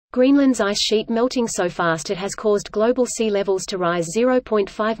Greenland's ice sheet melting so fast it has caused global sea levels to rise 0.5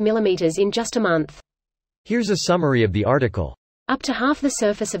 mm in just a month. Here's a summary of the article. Up to half the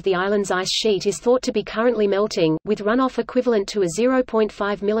surface of the island's ice sheet is thought to be currently melting, with runoff equivalent to a 0.5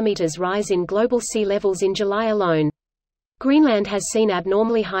 mm rise in global sea levels in July alone. Greenland has seen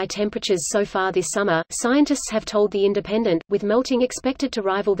abnormally high temperatures so far this summer, scientists have told The Independent, with melting expected to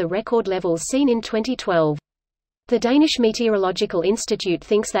rival the record levels seen in 2012. The Danish Meteorological Institute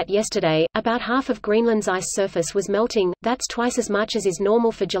thinks that yesterday, about half of Greenland's ice surface was melting, that's twice as much as is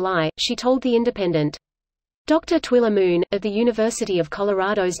normal for July, she told The Independent. Dr. Twila Moon, of the University of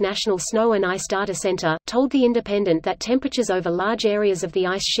Colorado's National Snow and Ice Data Center, told The Independent that temperatures over large areas of the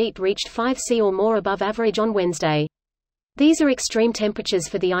ice sheet reached 5°C or more above average on Wednesday. These are extreme temperatures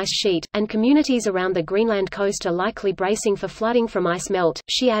for the ice sheet, and communities around the Greenland coast are likely bracing for flooding from ice melt,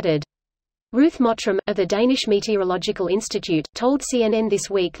 she added. Ruth Mottram, of the Danish Meteorological Institute, told CNN this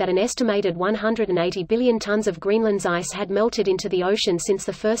week that an estimated 180 billion tons of Greenland's ice had melted into the ocean since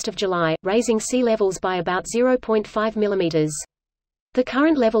 1 July, raising sea levels by about 0.5 mm. The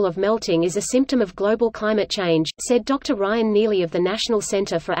current level of melting is a symptom of global climate change, said Dr. Ryan Neely of the National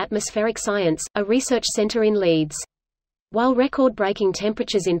Center for Atmospheric Science, a research center in Leeds. While record-breaking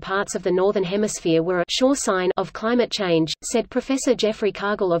temperatures in parts of the Northern Hemisphere were a sure sign of climate change, said Professor Jeffrey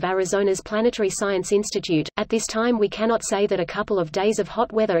Cargill of Arizona's Planetary Science Institute, at this time we cannot say that a couple of days of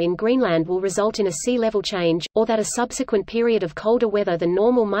hot weather in Greenland will result in a sea level change, or that a subsequent period of colder weather than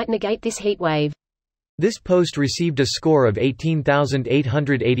normal might negate this heat wave. This post received a score of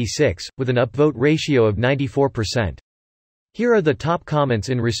 18,886, with an upvote ratio of 94%. Here are the top comments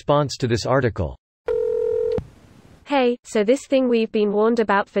in response to this article. Hey, so this thing we've been warned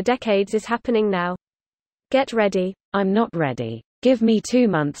about for decades is happening now. Get ready. I'm not ready. Give me 2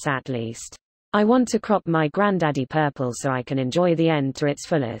 months at least. I want to crop my granddaddy purple so I can enjoy the end to its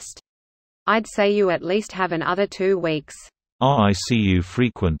fullest. I'd say you at least have another 2 weeks. RICU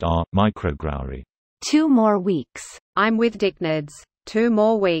frequent R, microgrowry. 2 more weeks. I'm with Dickneds. 2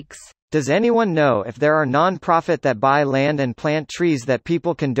 more weeks. Does anyone know if there are non-profit that buy land and plant trees that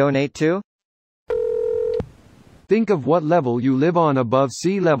people can donate to? Think of what level you live on above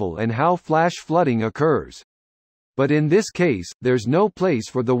sea level and how flash flooding occurs. But in this case, there's no place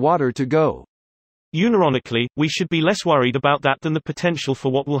for the water to go. Unironically, we should be less worried about that than the potential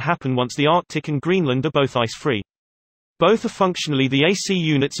for what will happen once the Arctic and Greenland are both ice-free. Both are functionally the AC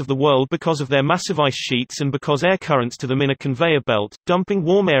units of the world because of their massive ice sheets and because air currents to them in a conveyor belt, dumping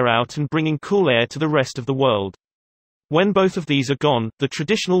warm air out and bringing cool air to the rest of the world. When both of these are gone, the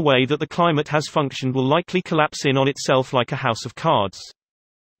traditional way that the climate has functioned will likely collapse in on itself like a house of cards.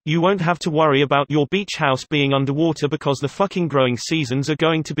 You won't have to worry about your beach house being underwater because the fucking growing seasons are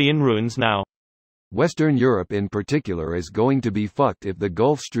going to be in ruins now. Western Europe in particular is going to be fucked if the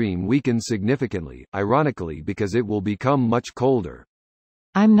Gulf Stream weakens significantly, ironically because it will become much colder.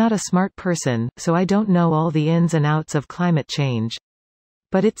 I'm not a smart person, so I don't know all the ins and outs of climate change.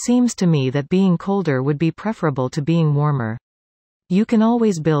 But it seems to me that being colder would be preferable to being warmer. You can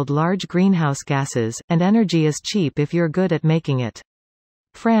always build large greenhouse gases, and energy is cheap if you're good at making it.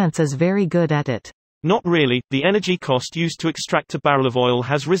 France is very good at it. Not really. The energy cost used to extract a barrel of oil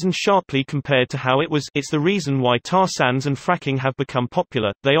has risen sharply compared to how it was. It's the reason why tar sands and fracking have become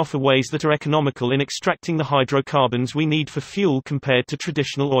popular. They offer ways that are economical in extracting the hydrocarbons we need for fuel compared to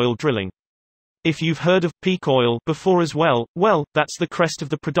traditional oil drilling. If you've heard of peak oil before as well, that's the crest of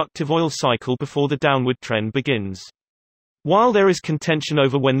the productive oil cycle before the downward trend begins. While there is contention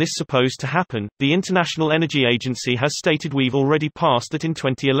over when this is supposed to happen, the International Energy Agency has stated we've already passed that in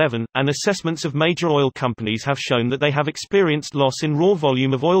 2011, and assessments of major oil companies have shown that they have experienced loss in raw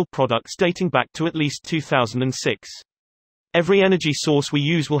volume of oil products dating back to at least 2006. Every energy source we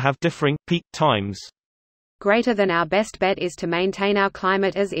use will have differing peak times. Greater than our best bet is to maintain our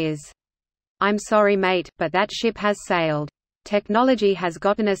climate as is. I'm sorry mate, but that ship has sailed. Technology has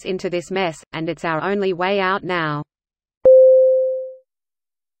gotten us into this mess, and it's our only way out now.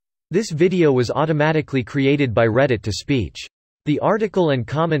 This video was automatically created by Reddit to speech. The article and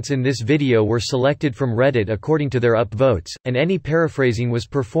comments in this video were selected from Reddit according to their upvotes, and any paraphrasing was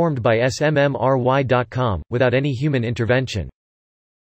performed by smmry.com, without any human intervention.